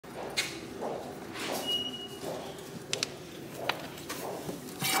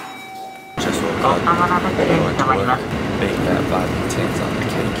big fat body tins on the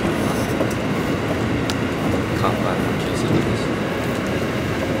Keikyu combine quesadillas.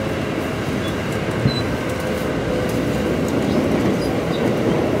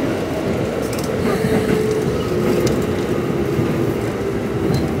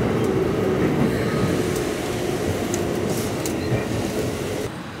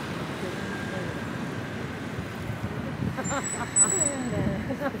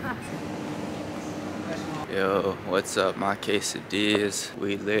 Yo, what's up, my quesadillas?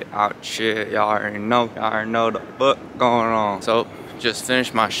 We lit out shit. Y'all already know the fuck going on. So, just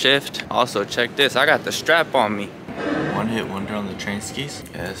finished my shift. Also, check this. I got the strap on me. One hit wonder on the train skis?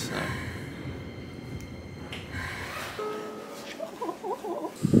 Yes, sir.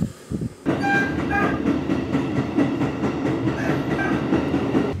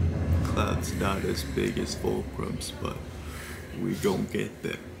 Cloud's not as big as Fulcrum's, but we gon' get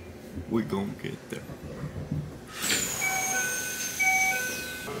there. We gon' get there.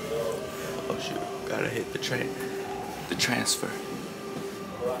 Oh shoot, gotta hit the transfer.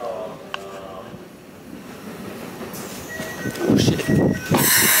 Oh shit.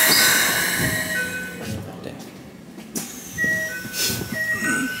 Damn.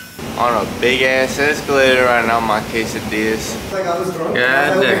 On a big ass escalator right now, my quesadillas.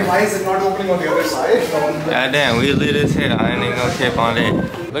 God damn. Why is it not opening on the other side? God damn, we lit as hell. I ain't even gonna cap on that.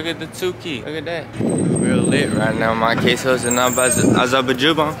 Look at the 2 key. Look at that. Real lit right now. My quesos and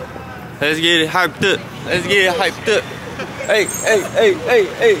Azerbaijan. Let's get it hyped up. Let's get it hyped up. Hey, hey, hey, hey,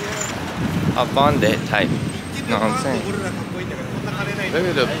 hey. Up on that type. You know what I'm saying? Look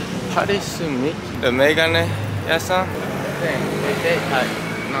at the parisumi. The megane. Yes, son? Hit that type.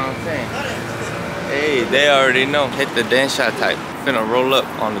 You know what I'm saying? Hey, they already know. Hit the dance shot type. Finna roll up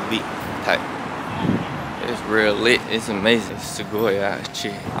on the beat type. It's real lit. It's amazing. It's Sugoya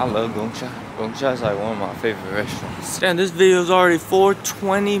shit. I love Gongcha. Gongcha is like one of my favorite restaurants. Damn, this video is already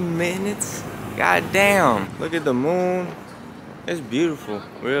 4:20 minutes. God damn. Look at the moon. It's beautiful.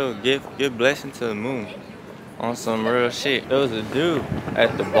 Real gift. Give blessing to the moon. On some real shit. There was a dude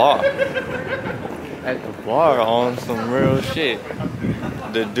at the bar. At the bar on some real shit.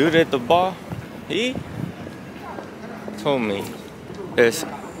 The dude at the bar, he told me there's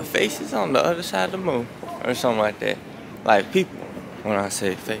faces on the other side of the moon. Or something like that. Like people. When I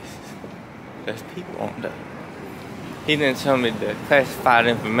say faces, there's people on there. He didn't tell me the classified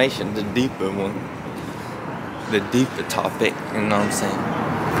information, the deeper one. The deeper topic, you know what I'm saying?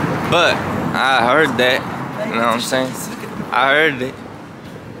 But I heard that, you know what I'm saying? I heard it.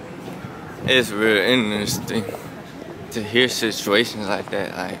 It's real interesting to hear situations like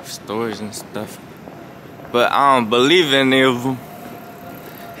that, like stories and stuff. But I don't believe any of them.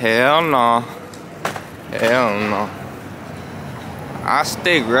 Hell no. Hell no. I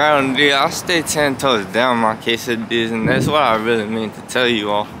stay grounded. I stay 10 toes down my quesadillas, and that's what I really mean to tell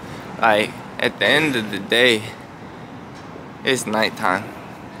you all. Like, at the end of the day, it's nighttime.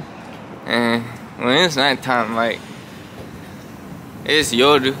 And when it's nighttime, like, it's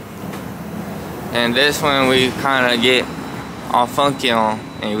Yoru. And that's when we kind of get all funky on,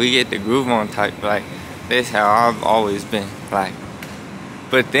 and we get the groove on type. Like, that's how I've always been. Like,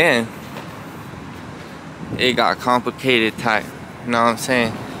 but then, it got complicated type, you know what I'm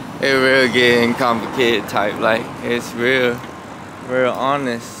saying? It real getting complicated type, like it's real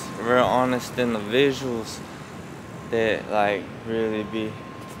honest in the visuals that like really be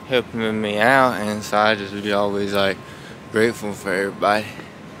helping me out, and so I just be always like grateful for everybody.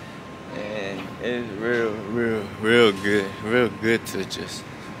 And it's real good to just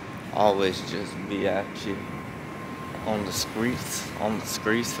always just be out here on the streets of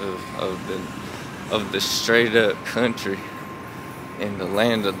the straight up country in the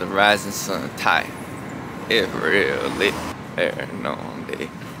land of the rising sun type. It's real lit there, no day.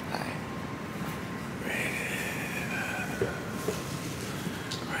 Like, real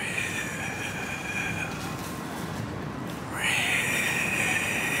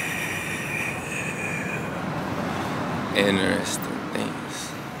interesting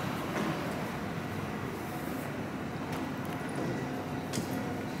things.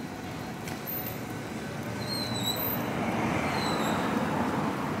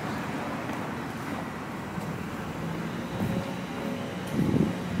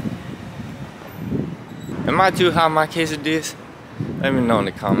 Am I too hot my quesadillas? Let me know in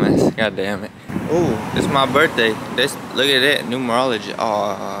the comments. God damn it. Ooh, it's my birthday. Look at that numerology.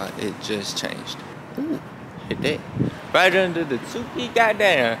 Oh, it just changed. Ooh, hit that. Right under the Tsuki.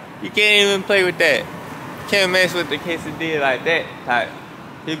 Goddamn. You can't even play with that. Can't mess with the quesadilla like that type.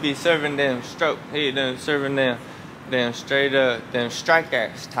 He be serving them stroke. He done serving them straight up, them strike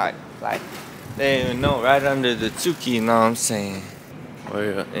ass type. Like, They even know right under the Tsuki, you know what I'm saying?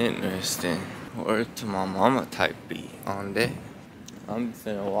 Real interesting. Word to my mama type beat on that. I'm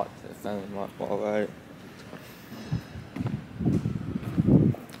finna watch that family mark alright.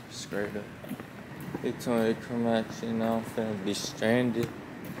 Straight up. They told me to come at you know I'm finna be stranded.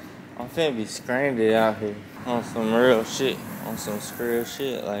 I'm finna be stranded out here on some real shit. On some skrill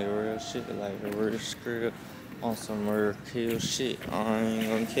shit, like real shit, like a real skrill. On some real kill shit. I ain't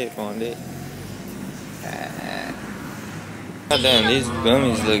gonna keep on that. God damn, these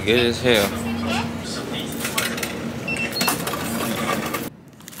gummies look good as hell.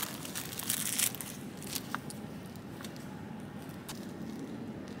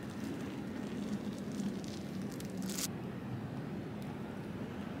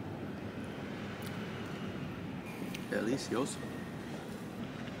 Delicioso.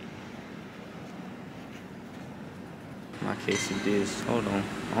 My quesadillas. Hold on.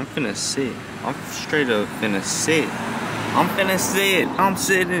 I'm finna sit. I'm straight up finna sit. I'm finna sit. I'm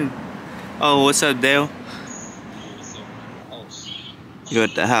sitting. Oh, what's up, Dale? You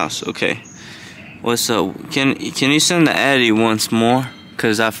at the house? Okay. What's up? Can you send the Addy once more?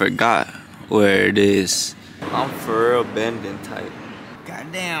 Cause I forgot where it is. I'm for real bending type.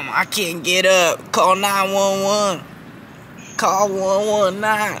 Goddamn, I can't get up. Call 911. Call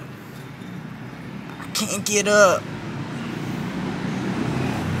 119. I can't get up.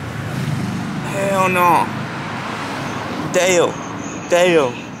 Hell no. Dale.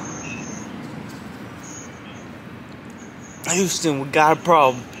 Houston, we got a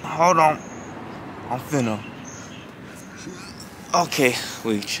problem. Hold on. I'm finna. Okay,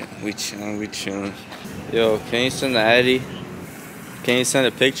 we chillin'. Yo, can you send the Addy? Can you send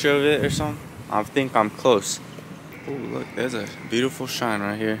a picture of it or something? I think I'm close. Oh, look, there's a beautiful shine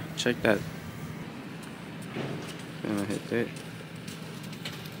right here. Check that. Gonna hit that.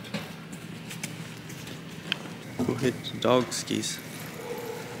 Who hit the dog skis?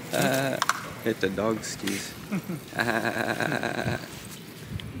 Hit the dog skis.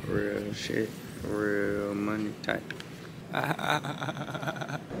 Real shit. Real money type.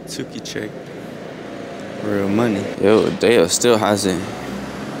 Tsuki check. Real money. Yo, Dale still hasn't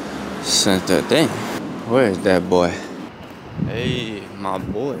sent that thing. Where is that boy? Hey, my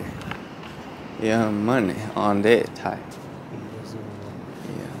boy. Young money on that type.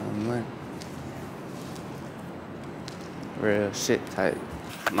 Young money. Real shit type.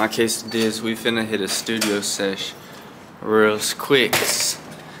 My case is we finna hit a studio sesh real quick.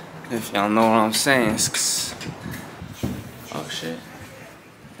 If y'all know what I'm saying. Oh shit.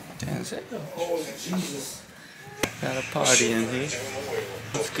 Damn, is it? Oh Jesus. Got a party in here.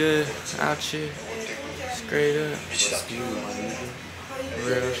 It's good out here. Straight up.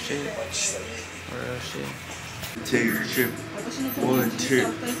 Real shit. Real shit. Take a trip. One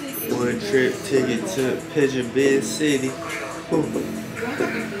trip ticket to Pigeon Bed City. Ooh.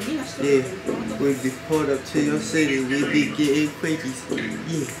 Yeah, we be pulled up to your city, we be getting quickies.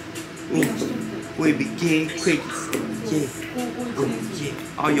 Yeah, ooh, we be getting quickies. Yeah,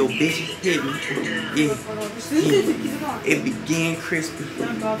 yeah, all your bitches hit me. Yeah, it be getting crispy. Yeah,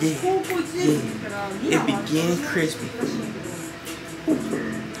 it be getting crispy.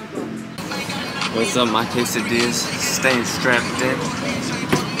 What's up, my quesadillas? Staying strapped in.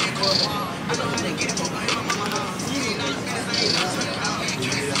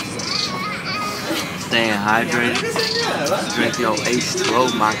 Staying hydrated. Drink your H2O,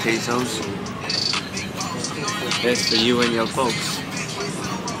 my quesos. That's for you and your folks.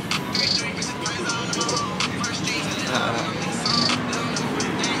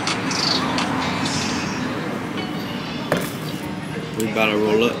 We about to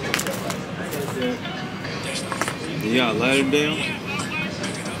roll up. You got a lighter down?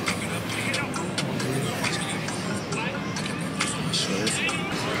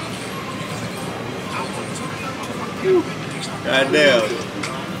 Goddamn.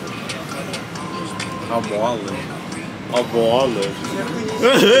 I'm walling. I'm walling.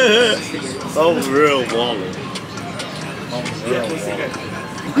 I'm real walling.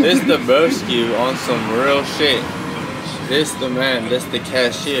 This the broski on some real shit. This the man. This the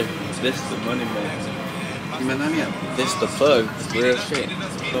cashier. This the money man. This the plug. Real shit.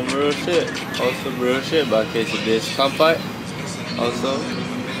 Some real shit. Also real shit by case of this. Come fight. Also.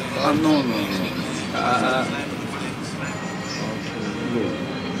 No.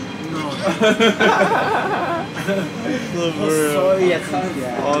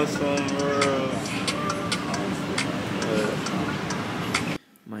 Awesome, bro.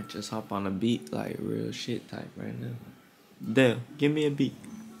 Might just hop on a beat like real shit type right now. Dale, give me a beat.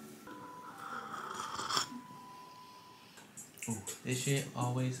 Ooh, this shit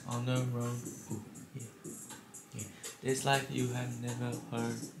always on the road. Ooh, yeah, yeah. This life you have never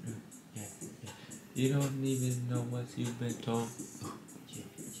heard. Yeah, yeah. You don't even know what you've been told. Ooh, yeah,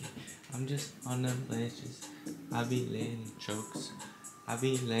 yeah. I'm just on the ledges. I be laying chokes. I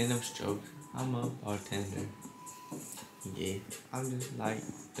be laying them strokes. I'm a bartender. Yeah, I'm just like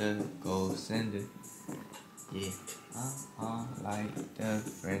the gold sender. Yeah, I'm like the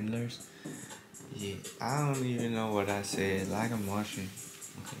friendlers. Yeah, I don't even know what I said, like a Martian.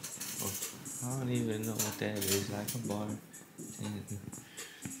 Okay, oh, I don't even know what that is, like a bartender.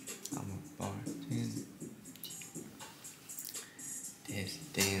 I'm a bartender. That's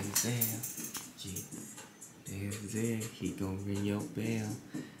Denzel. Yeah, Denzel, he gon' ring your bell.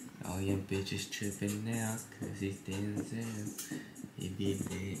 All your bitches trippin' now, cause he's Denzel. He be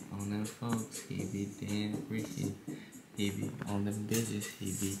dead on them folks, he be damn freaky. He be on them bitches,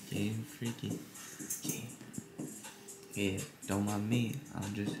 he be getting freaky. Yeah. Yeah, don't mind me,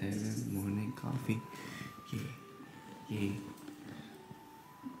 I'm just having morning coffee. Yeah, yeah.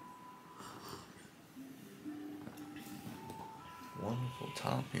 Wonderful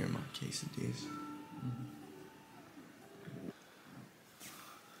time here in my quesadillas.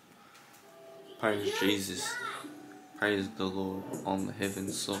 Praise Jesus. Praise the Lord on the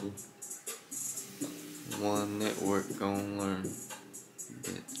heaven soul. One network gon' learn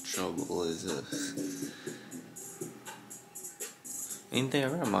that the trouble is us. Ain't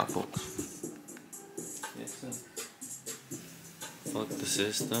that right, my folks? Yes, sir. Fuck the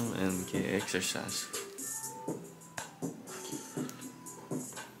system and get exercise.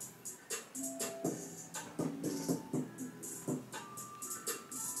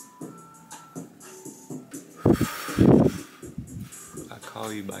 I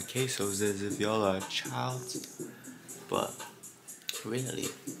call you by quesos as if y'all are a child, but really,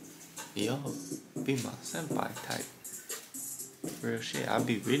 y'all be my senpai type. Real shit, I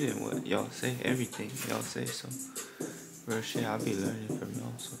be reading what y'all say, everything y'all say, so real shit, I be learning from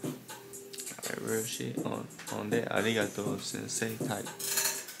y'all, so like real shit on that arigato sensei type.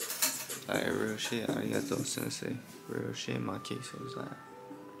 Like real shit, arigato sensei. Real shit, my quesos, like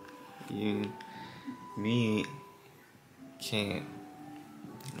me can't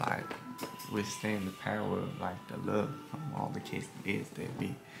like withstand the power of like the love from all the quesadillas that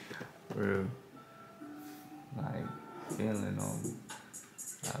be real like feeling on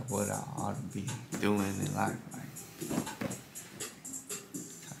like what I ought to be doing in life, like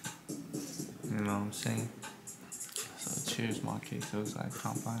you know what I'm saying? So cheers my quesos, like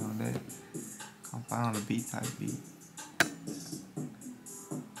compound on that. Compound on the beat type beat.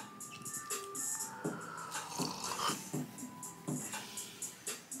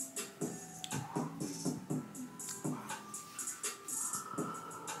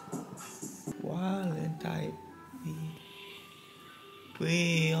 Wildin' type beat.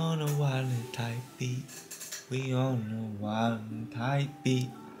 We on a wildin' type beat. We on a wildin' type beat.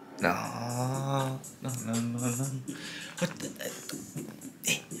 No.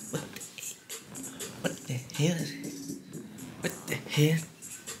 What the hell is it? What the hell?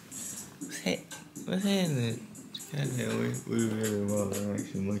 What's happening? Goddamn, we really wild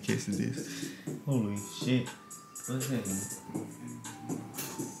action. My kiss is this. Holy shit. What's happening?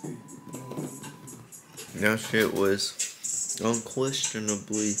 That shit was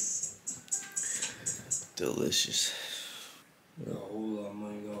unquestionably delicious. Got a whole lot of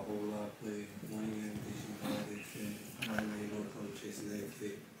money, got a whole lot of play. Money and vision, all that shit. I ain't gonna come chasing that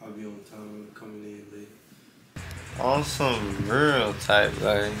kid. I'll be on time coming in late. On some real type,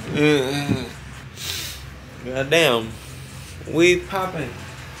 like, goddamn, we popping.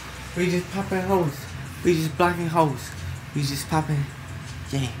 We just popping hoes. We just blocking hoes. We just popping.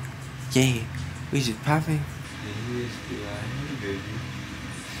 Yeah, yeah. We just popping.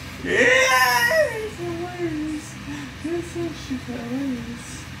 Yeah, it's hilarious. It's so shit hilarious.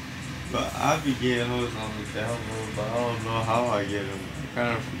 But I be getting hoes on the download, but I don't know how I get them. I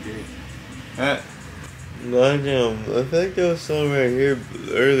kind of forget. Goddamn, I think there was some right here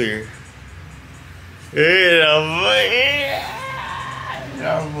earlier.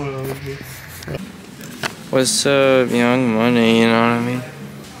 What's up, young money, you know what I mean?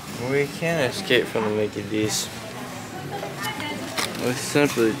 We can't escape from the Mickey D's. It's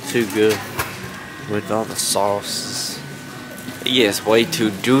simply too good with all the sauces. It gets way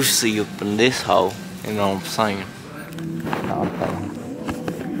too juicy up in this hole, you know what I'm saying?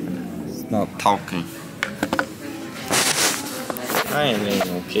 Stop talking. I ain't even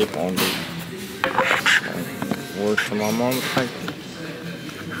gonna keep on doing work to my mama's paper.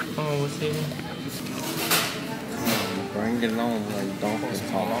 Oh, what's he? Bring it on, like, don't post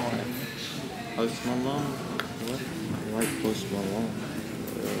my mom. Post my mom? What? Right close to my wall.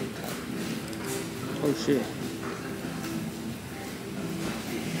 Oh shit.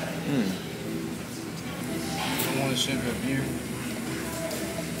 I want to ship a beer.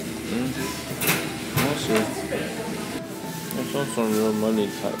 That's it. That's on some real money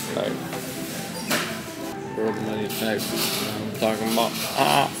type, like real money type. I'm talking about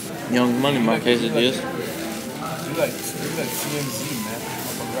Young Money. My case it is. You like TMZ, man.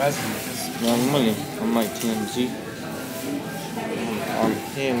 I'm a Young Money. I'm like TMZ. I'm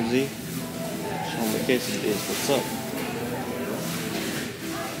TMZ. So my case it is. What's up?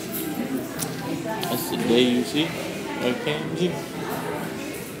 That's the day you see. Okay, TMZ.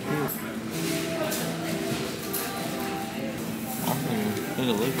 Need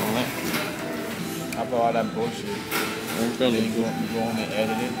a look on that. How about all that bullshit? I'm gonna You go on and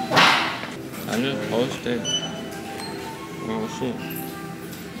edit it. I just posted. Oh shit.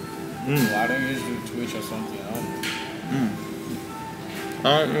 Why don't you just do Twitch or something, huh? I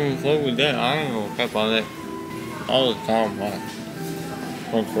don't even fuck with that. I don't know crap on that all the time. Like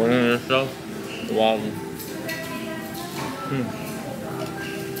recording this stuff. Wow.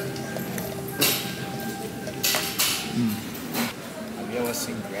 Have you ever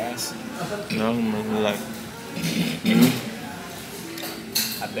seen grass? No, maybe like.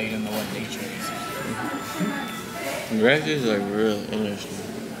 I bet you don't know what nature is. Grass is like real interesting.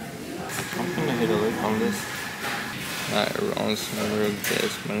 I'm gonna hit a lick on this. Like on some real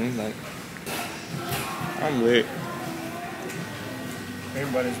gas money. Like I'm lit.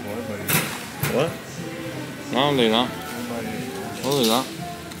 Everybody's bored, but What? No, they're not. everybody No, they're not.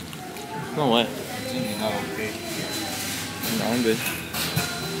 No way. is not okay. No, I'm good.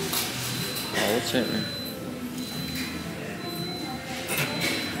 Oh, what's happening?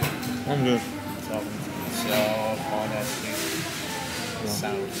 I'm good. Talking to myself, all that shit. Yeah.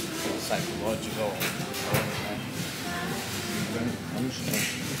 Sounds psychological. I'm just good.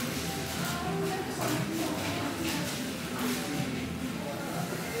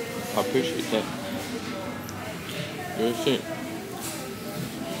 I appreciate that. Good shit.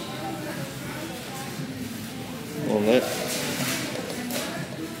 Well, that.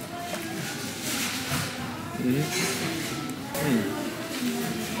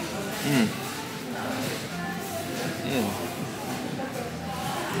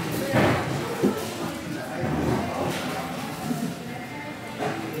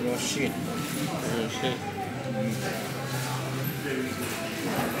 Real shit. Good shit.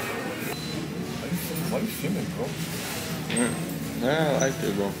 Why you filming, bro? Yeah, I like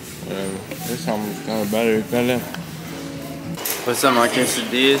it, bro. Whatever. This time it's kind of better. What's up, my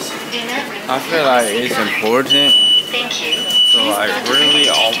quesadillas? I feel like it's important to like really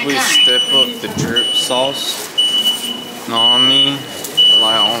always step up the drip sauce. Know what I mean?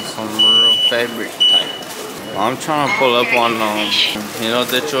 Like on some real fabric type. I'm trying to pull up on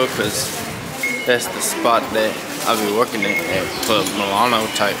Techo, cause that's the spot that I be working at Club Milano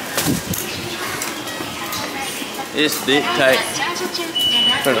type. It's thick type.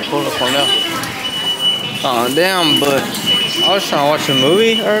 Better pull up on that. Oh damn, but I was trying to watch a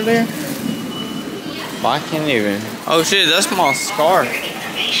movie earlier. But I can't even. Oh shit, that's my scar. I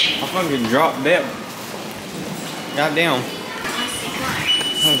fucking dropped that. Goddamn.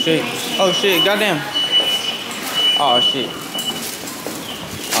 Oh shit. Oh shit, goddamn. Oh shit.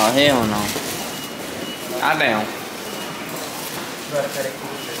 Oh hell no. Goddamn.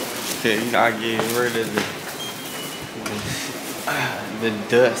 Okay, you gotta get rid of the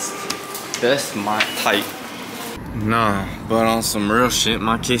dust. That's my type. Nah, but on some real shit,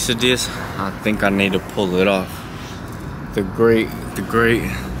 my quesadillas, I think I need to pull it off. The great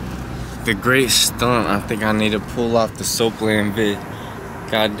stunt. I think I need to pull off the Soapland vid.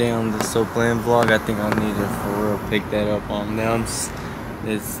 Goddamn, the Soapland vlog. I think I need to for real pick that up on them.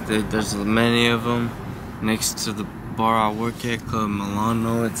 There's many of them next to the bar I work at, Club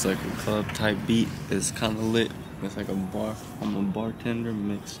Milano. It's like a club type beat. It's kind of lit. It's like a bar. I'm a bartender,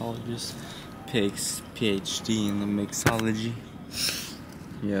 mixologist, PhD in the mixology.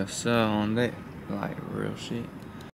 Yeah, so on that, like real shit.